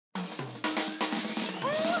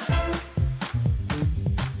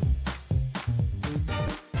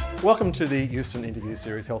Welcome to the Eussen interview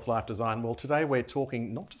series, Health, Life, Design. Well, today we're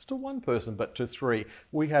talking not just to one person, but to three.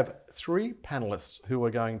 We have three panellists who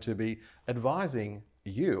are going to be advising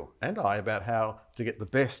you and I about how to get the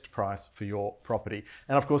best price for your property.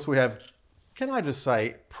 And of course we have, can I just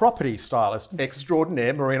say, property stylist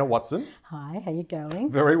extraordinaire, Marina Watson. Hi, how you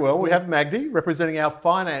going? Very well. We have Magdy, representing our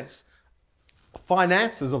finances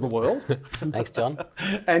of the world. Thanks, John.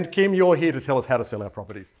 And Kim, you're here to tell us how to sell our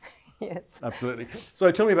properties. Yes. Absolutely. So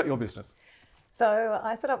tell me about your business. So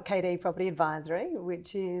I set up KD Property Advisory,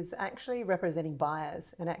 which is actually representing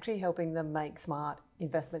buyers and actually helping them make smart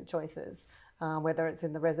investment choices, whether it's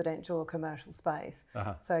in the residential or commercial space.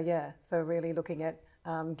 So really looking at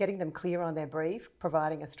getting them clear on their brief,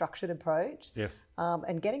 providing a structured approach, Yes.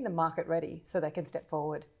 and getting them market ready so they can step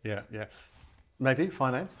forward. Yeah, yeah. Magdy,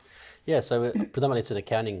 finance? Yeah, so predominantly it's an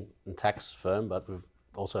accounting and tax firm, but we've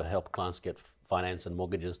also helped clients get finance and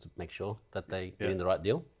mortgages to make sure that they get in the right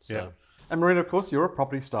deal. So. Yeah. And Marina, of course, you're a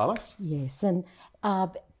property stylist. Yes, and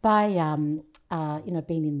by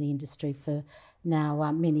being in the industry for now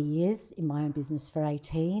many years, in my own business for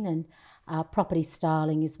 18, and property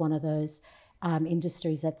styling is one of those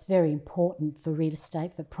industries that's very important for real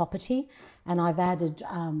estate, for property, and I've added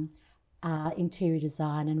interior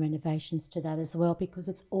design and renovations to that as well, because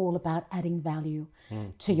it's all about adding value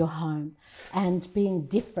to your home and being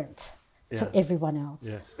different to everyone else.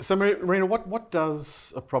 Yeah. So Marina, what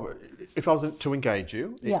does a property, if I was to engage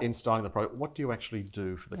you in styling the property, what do you actually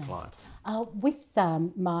do for the client? With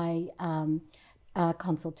my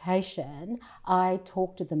consultation, I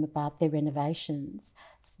talk to them about their renovations,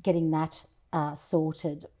 getting that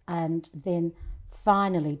sorted, and then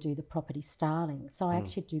finally do the property styling. So I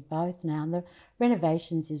actually do both now, and the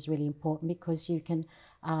renovations is really important because you can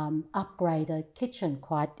upgrade a kitchen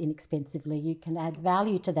quite inexpensively. You can add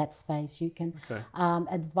value to that space. You can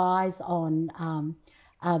advise on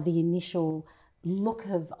the initial look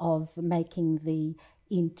of making the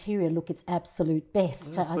interior look its absolute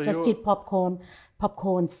best. Yeah, so I just did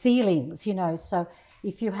popcorn ceilings, you know. So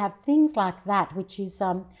if you have things like that, which is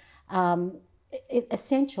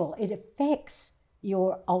essential, it affects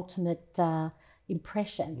your ultimate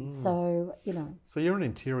impression. So, you know. So you're an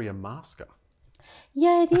interior master.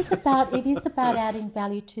 Yeah, it is about adding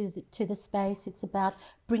value to the space. It's about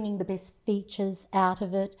bringing the best features out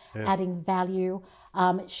of it, adding value,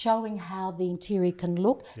 showing how the interior can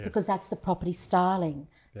look, because that's the property styling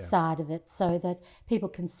side of it, so that people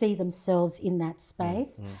can see themselves in that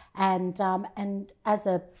space. And as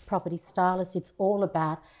a property stylist, it's all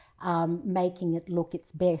about making it look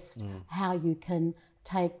its best, how you can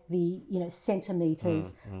take the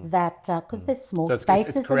centimetres that, because there's small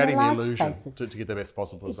spaces it's creating and the large illusion spaces. to get the best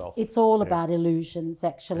possible result. It's all about illusions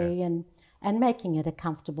actually, and making it a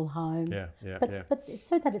comfortable home. But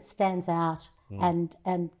so that it stands out and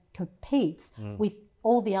competes with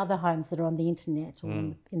all the other homes that are on the internet or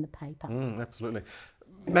in the paper. Absolutely.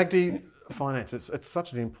 Magdy, finance, it's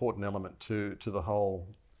such an important element to the whole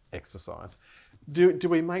exercise. Do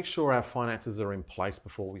we make sure our finances are in place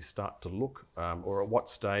before we start to look, or at what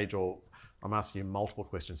stage? Or I'm asking you multiple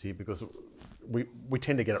questions here because we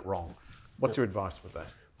tend to get it wrong. What's your advice with that?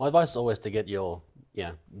 My advice is always to get your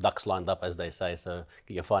ducks lined up, as they say. So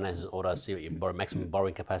get your finances in order, see what your maximum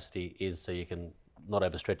borrowing capacity is, so you can not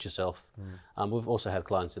overstretch yourself. We've also had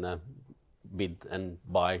clients, bid and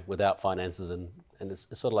buy without finances, and it's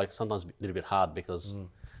sort of like sometimes a little bit hard because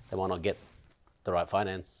they might not get the right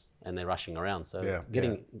finance and they're rushing around. So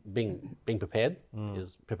being prepared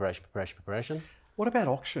is preparation. What about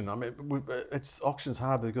auction? I mean, auction's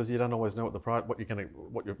hard because you don't always know what the price, what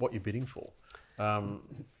you're bidding for.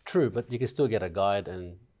 True, but you can still get a guide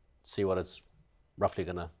and see what it's roughly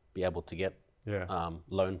going to be able to get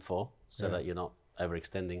loan for, so that you're not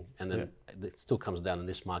overextending. And then it still comes down in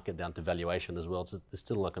this market down to valuation as well. So there's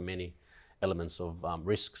still like many elements of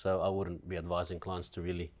risk. So I wouldn't be advising clients to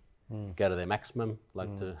really go to their maximum,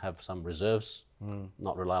 to have some reserves,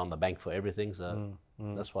 not rely on the bank for everything. So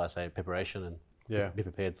that's why I say preparation and be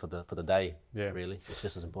prepared for the day. Really, it's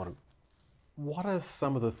just as important. What are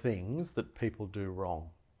some of the things that people do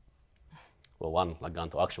wrong? Well, one, like going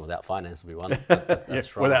to auction without finance would be one.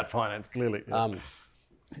 That's wrong. Without finance, clearly.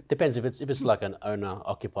 Depends. If it's like an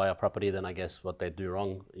owner-occupier property, then I guess what they do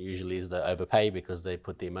wrong usually is they overpay because they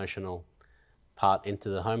put the emotional part into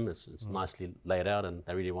the home. It's nicely laid out, and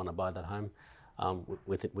they really want to buy that home.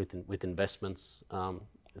 With investments,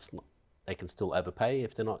 they can still overpay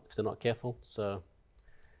if they're not careful. So,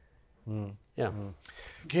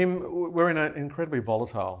 Kim, we're in an incredibly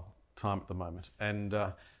volatile time at the moment, and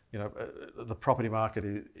the property market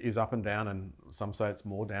is up and down, and some say it's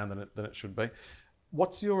more down than it should be.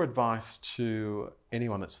 What's your advice to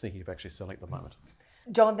anyone that's thinking of actually selling at the moment?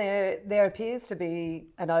 John, there appears to be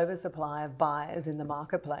an oversupply of buyers in the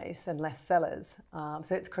marketplace and less sellers.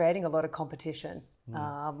 So it's creating a lot of competition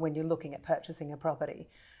when you're looking at purchasing a property.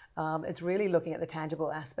 It's really looking at the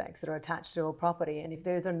tangible aspects that are attached to a property. And if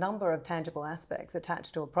there's a number of tangible aspects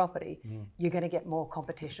attached to a property, you're going to get more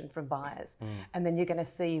competition from buyers. And then you're going to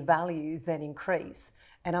see values then increase.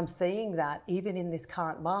 And I'm seeing that even in this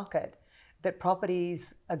current market, that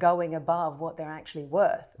properties are going above what they're actually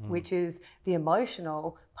worth, which is the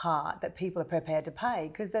emotional part that people are prepared to pay,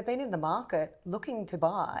 because they've been in the market looking to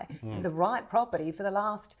buy the right property for the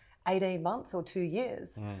last 18 months or 2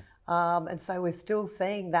 years. And so we're still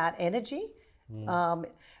seeing that energy,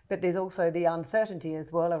 but there's also the uncertainty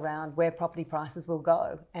as well around where property prices will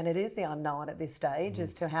go. And it is the unknown at this stage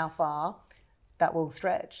as to how far that will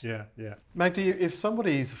stretch. Yeah, yeah. Magdy, if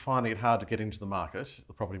somebody's finding it hard to get into the market,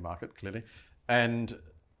 the property market clearly, and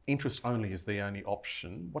interest only is the only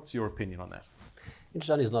option, what's your opinion on that? Interest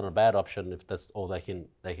only is not a bad option if that's all they can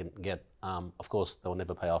get. Of course, they'll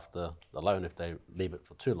never pay off the loan if they leave it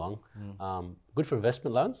for too long. Good for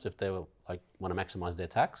investment loans if they want to maximise their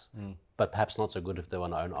tax, but perhaps not so good if they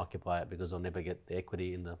want to own occupy it, because they'll never get the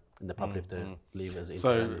equity in the property if they leave it as interest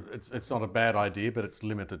only. So it's not a bad idea, but it's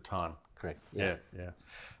limited time. Correct. Yeah, yeah.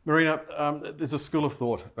 Marina, there's a school of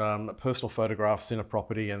thought, personal photographs in a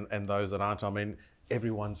property and those that aren't. I mean,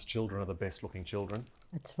 everyone's children are the best looking children.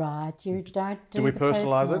 That's right. You don't do we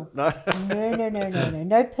personalise it? No.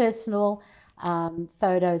 No personal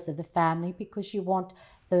photos of the family, because you want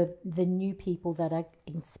the new people that are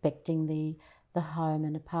inspecting the home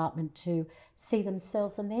and apartment to see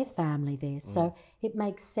themselves and their family there. So it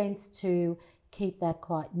makes sense to keep that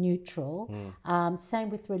quite neutral. Same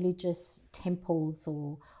with religious temples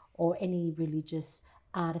or any religious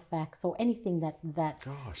artifacts or anything that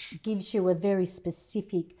gives you a very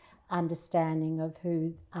specific understanding of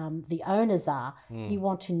who the owners are. You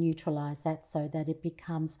want to neutralise that so that it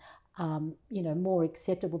becomes more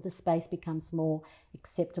acceptable. The space becomes more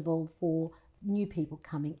acceptable for new people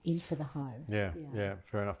coming into the home. Yeah,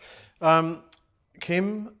 fair enough.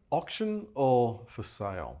 Kim, auction or for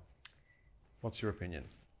sale? What's your opinion?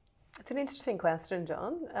 It's an interesting question,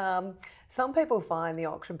 John. Some people find the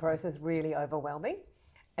auction process really overwhelming,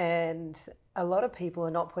 and a lot of people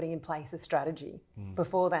are not putting in place a strategy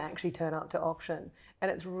before they actually turn up to auction.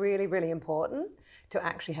 And it's really, really important to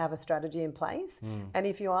actually have a strategy in place. And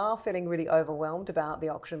if you are feeling really overwhelmed about the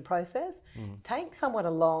auction process, take someone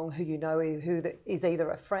along who you know who is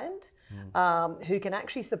either a friend, who can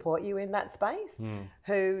actually support you in that space,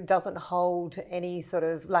 who doesn't hold any sort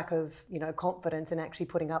of lack of confidence in actually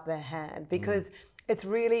putting up their hand, because it's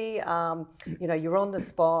really, you're on the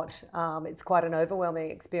spot. It's quite an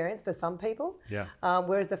overwhelming experience for some people. Yeah.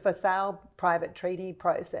 Whereas the for sale private treaty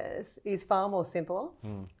process is far more simple.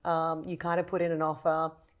 You kind of put in an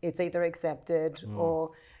offer, it's either accepted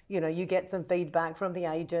or, you get some feedback from the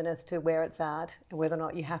agent as to where it's at and whether or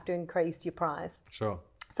not you have to increase your price. Sure.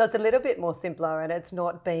 So it's a little bit more simpler, and it's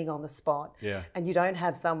not being on the spot. Yeah. And you don't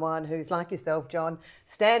have someone who's like yourself, John,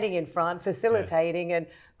 standing in front, facilitating and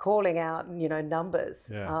calling out, numbers.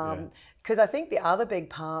 Because I think the other big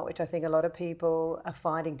part, which I think a lot of people are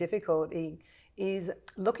finding difficulty, is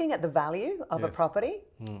looking at the value of a property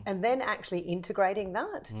and then actually integrating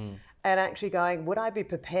that and actually going, would I be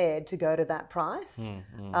prepared to go to that price?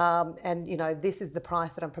 And, this is the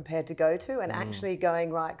price that I'm prepared to go to, and actually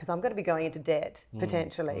going, right, because I'm going to be going into debt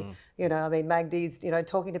potentially. Magdy's,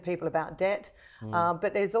 talking to people about debt,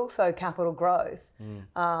 but there's also capital growth,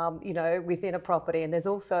 within a property. And there's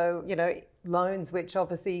also, loans which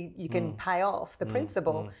obviously you can pay off the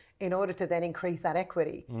principal in order to then increase that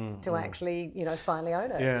equity to actually, finally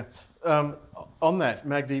own it. Yeah. On that,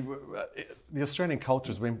 Magdy, the Australian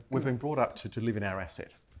culture, we've been brought up to live in our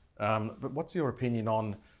asset. But what's your opinion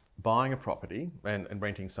on buying a property and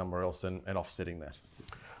renting somewhere else and offsetting that?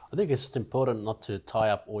 I think it's important not to tie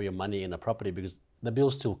up all your money in a property, because the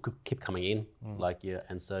bills still keep coming in,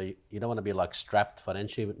 and so you don't want to be strapped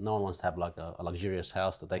financially. No one wants to have a luxurious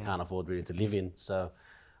house that they can't afford really to live in. So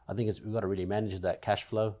I think we've got to really manage that cash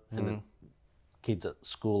flow and the kids at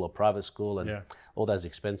school or private school and all those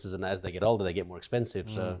expenses. And as they get older, they get more expensive.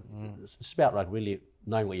 So it's just about really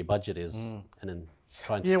knowing what your budget is and then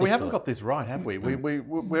trying to stick to it. We haven't got this right, have we?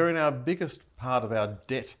 We're in our biggest part of our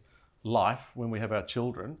debt life when we have our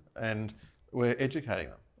children, and we're educating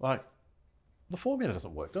them. The formula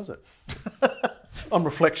doesn't work, does it? On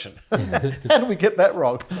reflection. How do we get that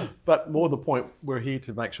wrong? But more the point, we're here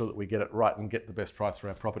to make sure that we get it right and get the best price for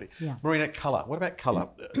our property. Yeah. Marina, colour. What about colour?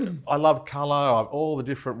 I love colour. All the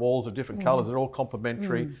different walls are different colours. They're all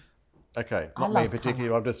complementary. Okay, I not me love in particular.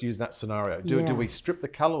 colour. I've just used that scenario. Do we strip the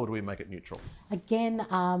colour or do we make it neutral? Again,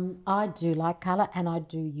 I do like colour and I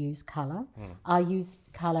do use colour. I use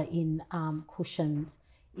colour in cushions,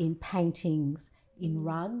 in paintings, in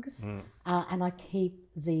rugs, and I keep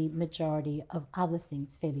the majority of other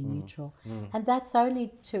things fairly neutral. And that's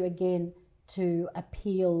only to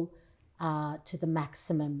appeal to the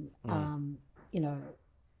maximum,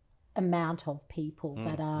 amount of people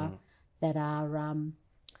that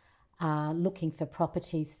are looking for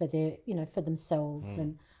properties for their, for themselves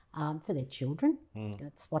and for their children.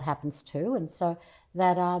 That's what happens too. And so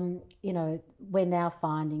that, we're now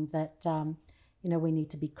finding that, we need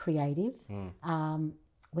to be creative.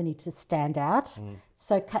 We need to stand out.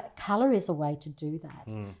 So colour is a way to do that.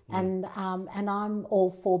 And I'm all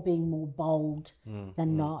for being more bold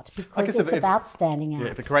than not, because it's about standing out.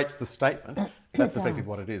 Yeah, if it creates the statement, that's effectively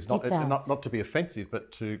what it is. Not to be offensive,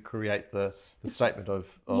 but to create the statement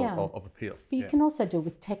of appeal. But you can also do it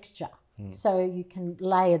with texture. So you can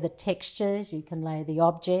layer the textures, you can layer the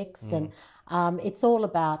objects, and it's all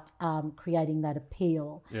about creating that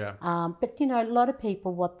appeal. Yeah. But a lot of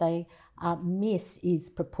people, what they miss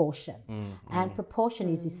is proportion, and proportion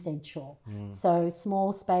is essential. So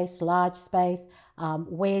small space, large space,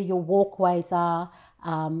 where your walkways are,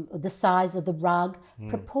 the size of the rug,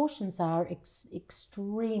 proportions are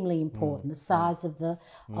extremely important. The size of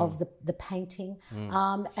the painting,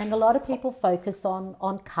 and a lot of people focus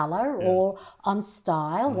on colour or on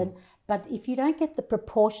style, but if you don't get the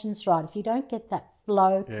proportions right, if you don't get that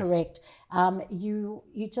flow correct,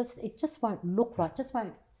 it just won't look right, just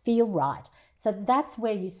won't feel right. So that's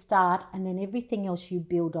where you start, and then everything else you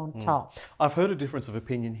build on top. I've heard a difference of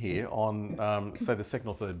opinion here on, say, the second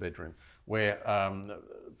or third bedroom, where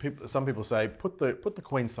some people say put the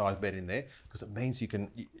queen size bed in there because it means you can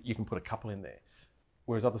put a couple in there,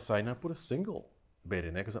 whereas others say no, put a single bed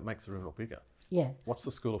in there because it makes the room look bigger. Yeah. What's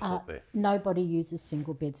the school of thought there? Nobody uses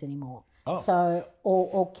single beds anymore. Oh. So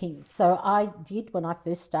or kings. So I did when I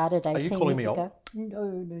first started 18 years ago. Are you calling me old?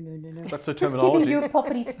 No. That's a Just terminology. giving you a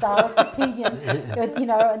property stylist opinion,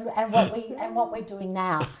 and what we're doing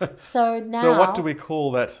now. So now. So what do we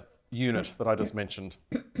call that unit that I just mentioned?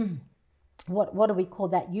 What do we call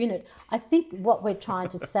that unit? I think what we're trying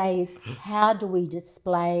to say is, how do we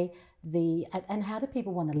display and how do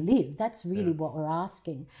people want to live? That's really what we're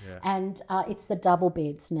asking. Yeah. And it's the double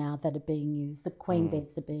beds now that are being used. The queen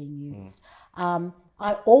beds are being used.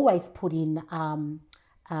 I always put in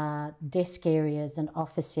desk areas and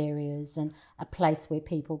office areas and a place where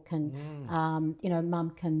people can, mum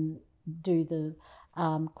can do the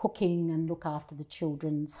cooking and look after the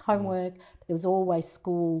children's homework. But there was always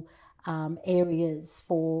school areas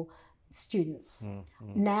for students.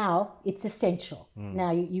 Now it's essential.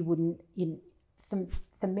 Now you wouldn't,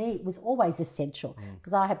 for me it was always essential,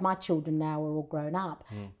 because I have my children now are all grown up.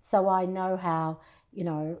 So I know how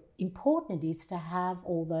important it is to have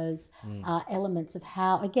all those elements of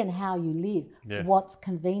how you live, what's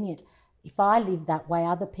convenient. If I live that way,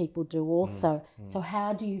 other people do also. So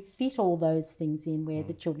how do you fit all those things in where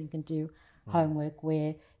the children can do homework,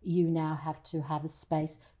 where you now have to have a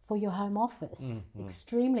space for your home office?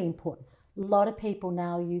 Extremely important. A lot of people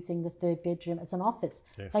now are using the third bedroom as an office.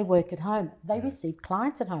 They work at home. They receive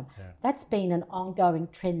clients at home. That's been an ongoing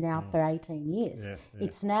trend now for 18 years.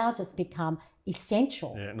 It's now just become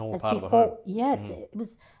essential. Normal part of the home. It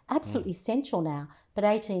was absolutely essential now. But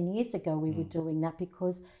 18 years ago we were doing that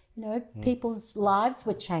because people's lives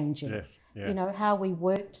were changing. How we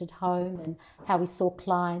worked at home and how we saw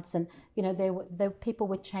clients, and people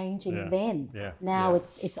were changing then. Now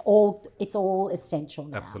it's all essential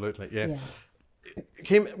now. Absolutely, yeah.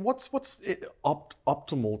 Kim, what's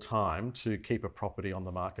optimal time to keep a property on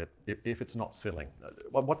the market if it's not selling?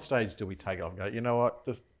 What stage do we take it off and go, you know what,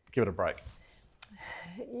 just give it a break?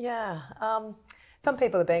 Yeah. Some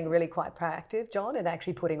people are being really quite proactive, John, and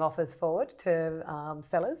actually putting offers forward to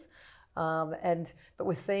sellers. But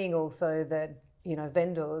we're seeing also that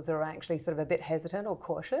vendors are actually sort of a bit hesitant or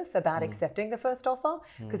cautious about accepting the first offer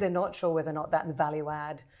because they're not sure whether or not that's value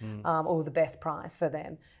add or the best price for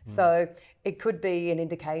them. So it could be an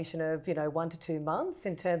indication of 1 to 2 months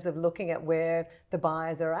in terms of looking at where the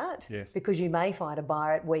buyers are at, because you may find a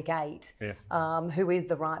buyer at week 8 who is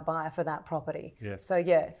the right buyer for that property. So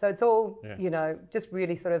it's all just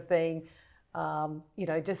really sort of being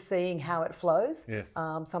just seeing how it flows.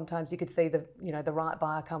 Sometimes you could see the right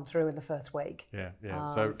buyer come through in the first week.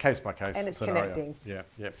 So case by case and it's scenario. Connecting.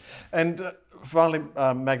 And finally,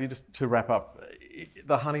 Magdy, just to wrap up,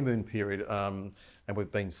 the honeymoon period, and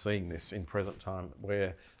we've been seeing this in present time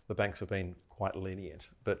where the banks have been quite lenient,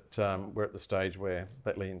 but we're at the stage where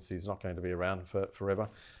that leniency is not going to be around for forever.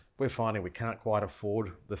 we're finding we can't quite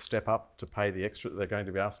afford the step up to pay the extra that they're going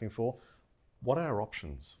to be asking for. What are our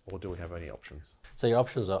options, or do we have any options? So your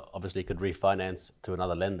options are obviously you could refinance to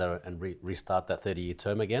another lender and restart that 30-year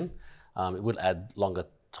term again. It will add longer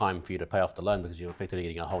time for you to pay off the loan because you're effectively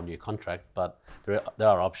getting a whole new contract. But there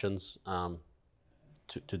are options to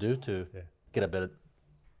get a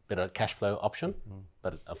better cash flow option.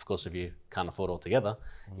 But of course, if you can't afford it altogether,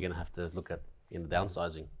 you're going to have to look at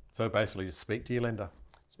downsizing. So basically, just speak to your lender.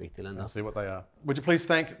 Speak to your lender. And see what they are. Would you please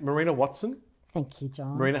thank Marina Watson? Thank you,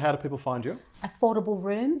 John. Marina, how do people find you? Affordable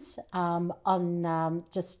Rooms on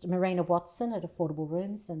just Marina Watson at Affordable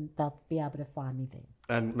Rooms, and they'll be able to find me there.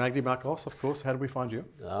 And Magdy Marcos, of course, how do we find you?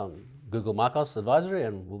 Google Marcos Advisory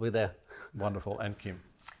and we'll be there. Wonderful. And Kim?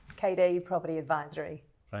 KD Property Advisory.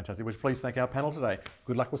 Fantastic. Would you please thank our panel today?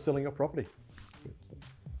 Good luck with selling your property.